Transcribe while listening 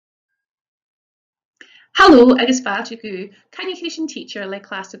Helo agus fáilte go Coinnich an teacher le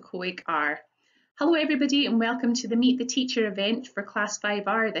Clas Sgoil-àraich. Hello everybody and welcome to the Meet the Teacher event for Class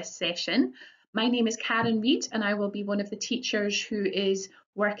 5R this session. My name is Karen Reid and I will be one of the teachers who is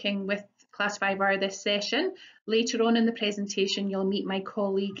working with Class 5R this session. Later on in the presentation you'll meet my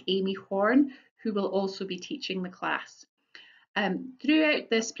colleague Amy Horn, who will also be teaching the class. Throughout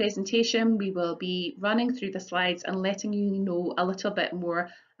this presentation we will be running through the slides and letting you know a little bit more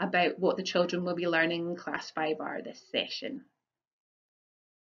about what the children will be learning in Class 5R this session.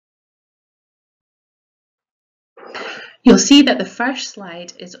 You'll see that the first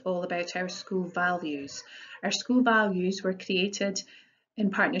slide is all about our school values. Our school values were created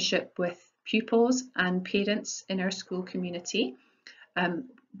in partnership with pupils and parents in our school community.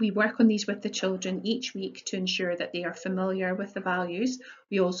 We work on these with the children each week to ensure that they are familiar with the values.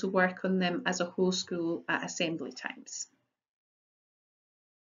 We also work on them as a whole school at assembly times.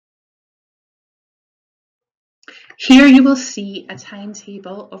 Here you will see a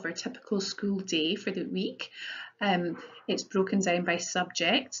timetable of our typical school day for the week. It's broken down by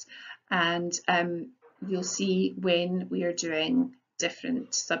subjects and you'll see when we are doing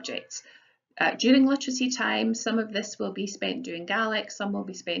different subjects. During literacy time, some of this will be spent doing Gaelic, some will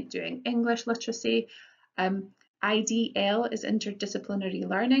be spent doing English literacy. IDL is interdisciplinary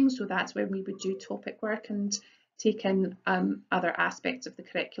learning, so that's where we would do topic work and take in other aspects of the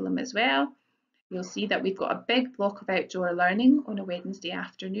curriculum as well. You'll see that we've got a big block of outdoor learning on a Wednesday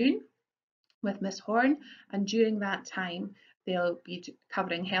afternoon with Miss Horn, and during that time they'll be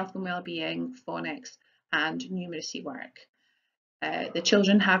covering health and wellbeing, phonics and numeracy work. The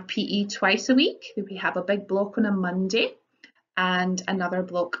children have PE twice a week. We have a big block on a Monday and another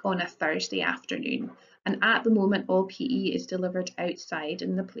block on a Thursday afternoon. And at the moment, all PE is delivered outside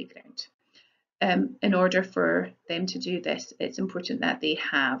in the playground. In order for them to do this, it's important that they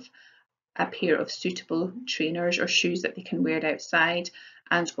have a pair of suitable trainers or shoes that they can wear outside,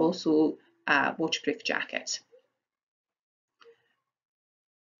 and also a waterproof jacket.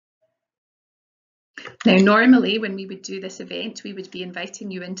 Now, normally when we would do this event, we would be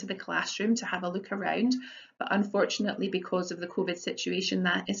inviting you into the classroom to have a look around, but unfortunately because of the COVID situation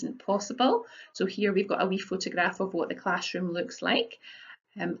that isn't possible. So here we've got a wee photograph of what the classroom looks like,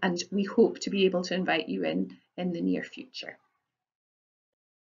 and we hope to be able to invite you in the near future.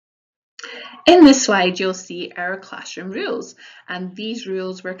 In this slide you'll see our classroom rules, and these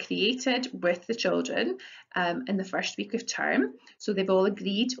rules were created with the children in the first week of term. So they've all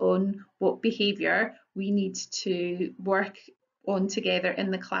agreed on what behaviour we need to work on together in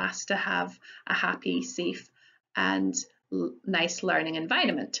the class to have a happy, safe and nice learning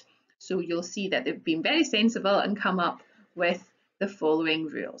environment. So you'll see that they've been very sensible and come up with the following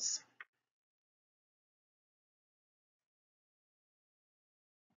rules.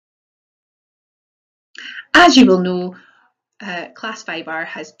 As you will know, Class 5R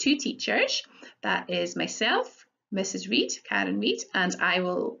has two teachers. That is myself, Mrs. Reid, Karen Reid, and I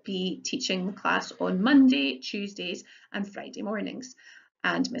will be teaching the class on Monday, Tuesdays and Friday mornings.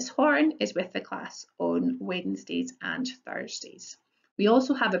 And Miss Horn is with the class on Wednesdays and Thursdays. We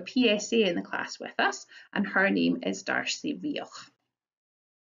also have a PSA in the class with us, and her name is Darcy Rioch.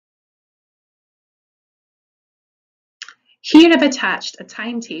 Here I've attached a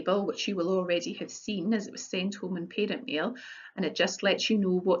timetable which you will already have seen as it was sent home in parent mail, and it just lets you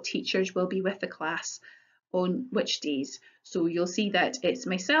know what teachers will be with the class on which days. So you'll see that it's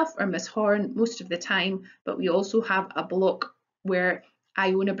myself or Miss Horn most of the time, but we also have a block where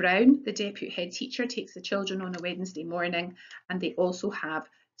Iona Brown, the deputy head teacher, takes the children on a Wednesday morning, and they also have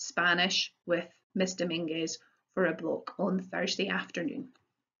Spanish with Miss Dominguez for a block on Thursday afternoon.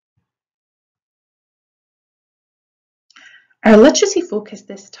 Our literacy focus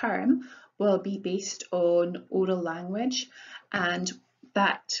this term will be based on oral language, and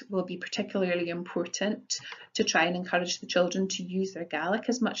that will be particularly important to try and encourage the children to use their Gaelic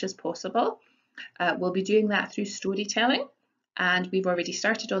as much as possible. We'll be doing that through storytelling, and we've already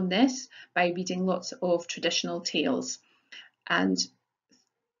started on this by reading lots of traditional tales. And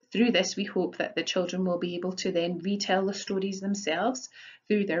through this we hope that the children will be able to then retell the stories themselves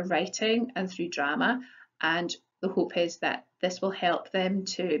through their writing and through drama, and the hope is that this will help them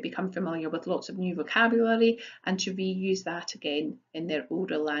to become familiar with lots of new vocabulary and to reuse that again in their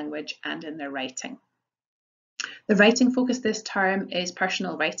oral language and in their writing. The writing focus this term is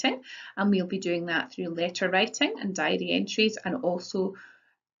personal writing, and we'll be doing that through letter writing and diary entries, and also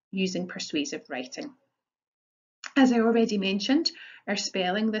using persuasive writing. As I already mentioned, our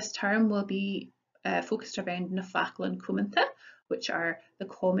spelling this term will be focused around na Fachla and Cumantha, which are the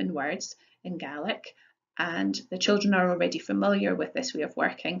common words in Gaelic. and the children are already familiar with this way of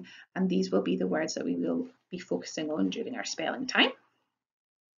working, and these will be the words that we will be focusing on during our spelling time.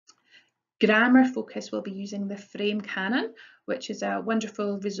 Grammar focus will be using the Frame Canon, which is a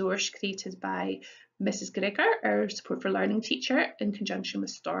wonderful resource created by Mrs. Gregor, our Support for Learning teacher, in conjunction with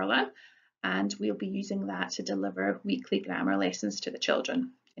Storla, and we'll be using that to deliver weekly grammar lessons to the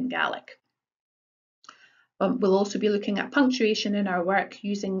children in Gaelic. We'll also be looking at punctuation in our work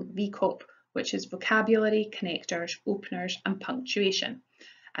using VCOP, which is vocabulary, connectors, openers, and punctuation.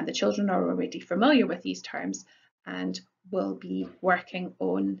 And the children are already familiar with these terms and will be working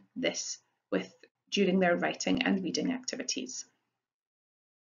on this during their writing and reading activities.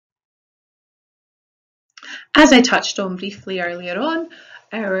 As I touched on briefly earlier on,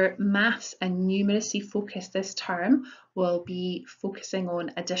 our maths and numeracy focus this term will be focusing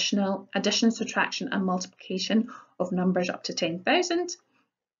on addition, subtraction and multiplication of numbers up to 10,000.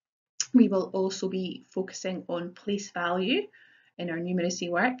 We will also be focusing on place value in our numeracy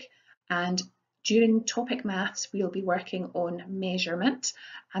work, and during topic maths we'll be working on measurement,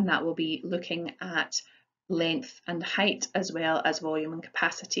 and that will be looking at length and height as well as volume and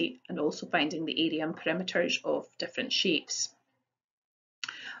capacity, and also finding the area and perimeters of different shapes.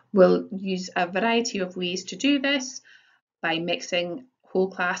 We'll use a variety of ways to do this by mixing whole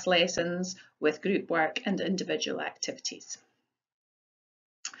class lessons with group work and individual activities.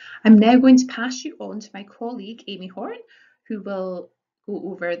 I'm now going to pass you on to my colleague Amy Horn, who will go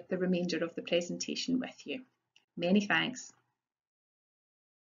over the remainder of the presentation with you. Many thanks.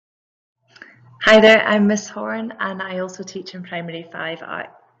 Hi there, I'm Miss Horn and I also teach in Primary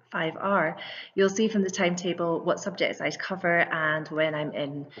 5R. You'll see from the timetable what subjects I cover and when I'm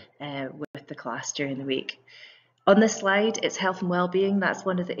in with the class during the week. On this slide, it's health and well-being. That's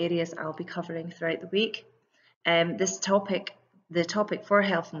one of the areas I'll be covering throughout the week. The topic for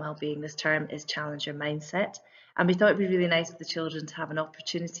health and well-being this term is challenger mindset. And we thought it'd be really nice for the children to have an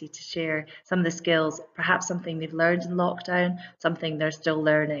opportunity to share some of the skills, perhaps something they've learned in lockdown, something they're still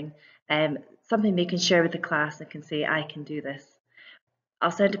learning, something they can share with the class and can say, I can do this.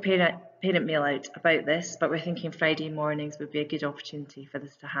 I'll send a parent mail out about this, but we're thinking Friday mornings would be a good opportunity for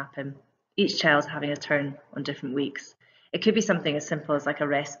this to happen. Each child's having a turn on different weeks. It could be something as simple as like a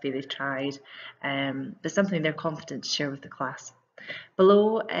recipe they've tried, but something they're confident to share with the class.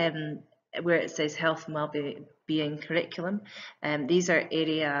 Below, where it says health and well-being curriculum, these are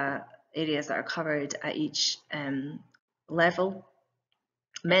areas that are covered at each level.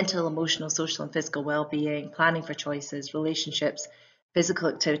 Mental, emotional, social and physical well-being, planning for choices, relationships, physical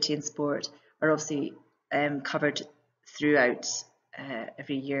activity and sport are obviously covered throughout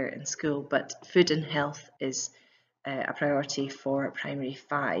every year in school, but food and health is a priority for Primary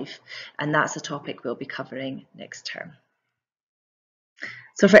 5, and that's a topic we'll be covering next term.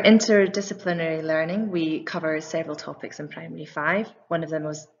 So for interdisciplinary learning, we cover several topics in Primary 5. One of them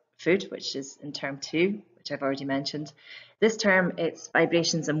was food, which is in term 2, which I've already mentioned. This term, it's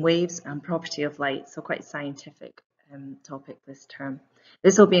vibrations and waves and property of light, so quite scientific topic this term.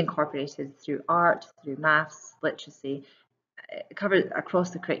 This will be incorporated through art, through maths, literacy, covered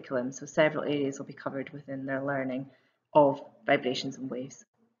across the curriculum, so several areas will be covered within their learning of vibrations and waves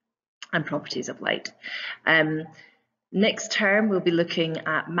and properties of light. Next term, we'll be looking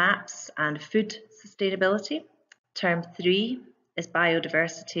at maps and food sustainability. Term 3 is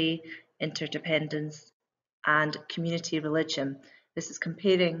biodiversity, interdependence, and community religion. This is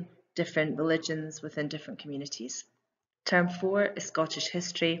comparing different religions within different communities. Term 4 is Scottish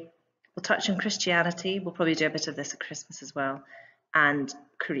history. We'll touch on Christianity. We'll probably do a bit of this at Christmas as well, and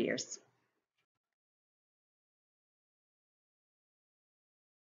careers.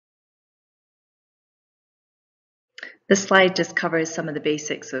 This slide just covers some of the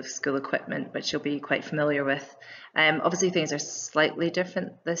basics of school equipment, which you'll be quite familiar with. Obviously things are slightly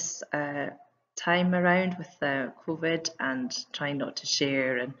different this time around with COVID and trying not to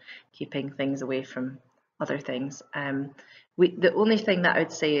share and keeping things away from other things. The only thing that I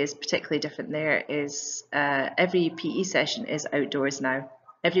would say is particularly different there is every PE session is outdoors now.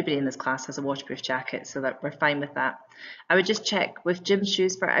 Everybody in this class has a waterproof jacket, so that we're fine with that. I would just check with gym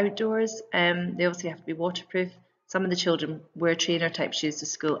shoes for outdoors. They obviously have to be waterproof. Some of the children wear trainer type shoes to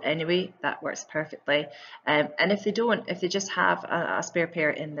school anyway, that works perfectly. And if they don't, if they just have a spare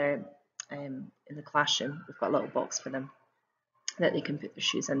pair in the classroom, we've got a little box for them that they can put their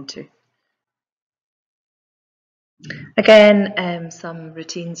shoes into. Again, some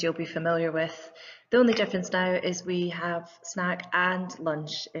routines you'll be familiar with. The only difference now is we have snack and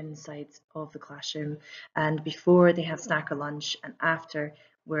lunch inside of the classroom, and before they have snack or lunch, and after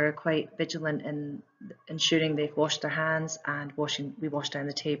we're quite vigilant in ensuring they've washed their hands, and we wash down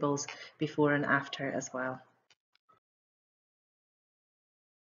the tables before and after as well.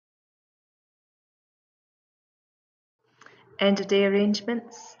 End of day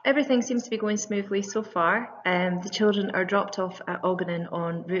arrangements. Everything seems to be going smoothly so far. The children are dropped off at Ogden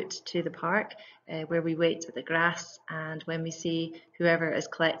en route to the park, where we wait at the grass, and when we see whoever is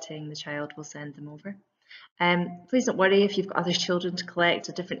collecting the child, we'll send them over. Please don't worry if you've got other children to collect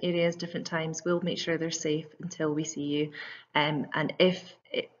at different areas, different times. We'll make sure they're safe until we see you. And if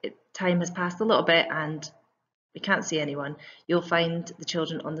time has passed a little bit and we can't see anyone, you'll find the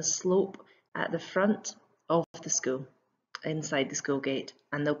children on the slope at the front of the school, inside the school gate,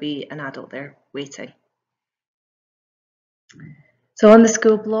 and there'll be an adult there waiting. So on the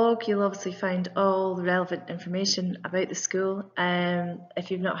school blog, you'll obviously find all the relevant information about the school, if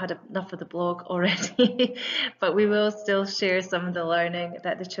you've not had enough of the blog already, but we will still share some of the learning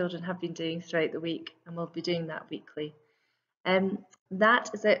that the children have been doing throughout the week, and we'll be doing that weekly. That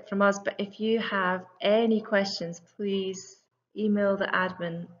is it from us, but if you have any questions, please email the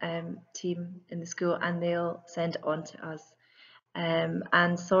admin team in the school and they'll send it on to us.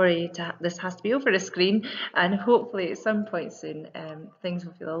 And sorry, this has to be over a screen, and hopefully at some point soon things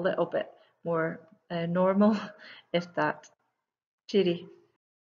will feel a little bit more normal, if that. Cheery.